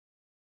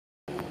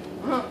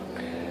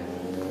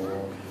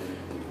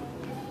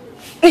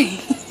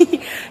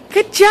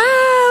Good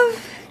job.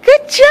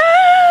 Good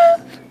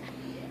job.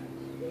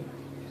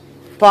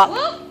 Pop.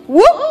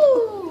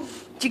 Whoop.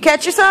 Did you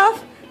catch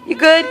yourself? You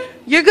good?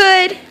 You're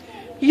good.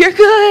 You're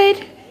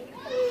good.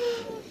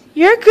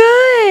 You're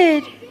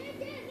good.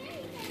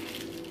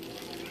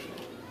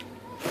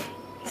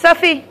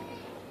 Sophie.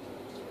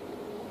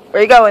 Where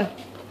are you going?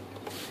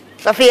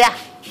 Sophia.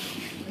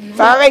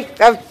 Sorry.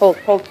 Hold.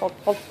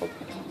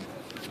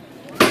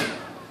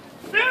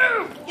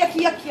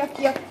 Yucky, yucky,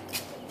 yucky, yucky.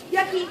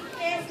 Yucky,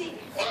 nasty.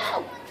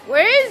 No.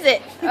 Where is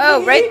it?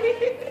 Oh, right.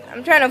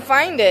 I'm trying to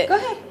find it. Go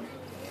ahead.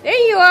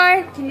 There you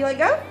are. Can you let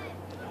go?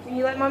 Can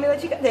you let mommy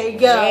let you go? There you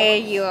go. There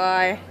you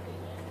are.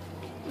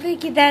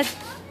 Look at that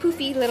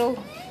poofy little.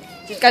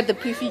 She's got the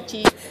poofy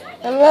teeth.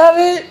 I love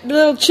it.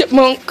 Little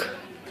chipmunk.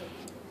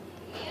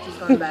 She's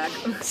going back.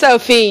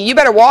 Sophie, you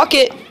better walk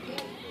it.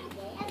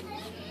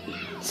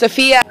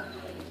 Sophia.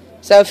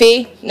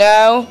 Sophie,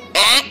 no.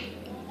 Ah.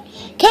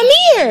 Come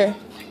here.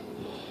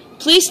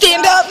 Please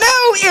stand up.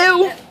 No,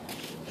 ew.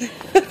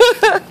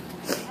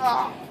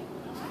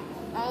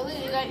 Oh,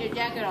 look, you got your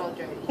jacket all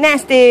dirty.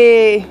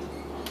 Nasty.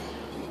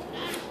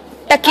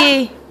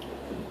 Yucky.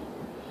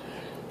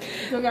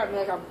 You got me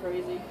like I'm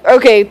crazy.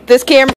 Okay, this camera.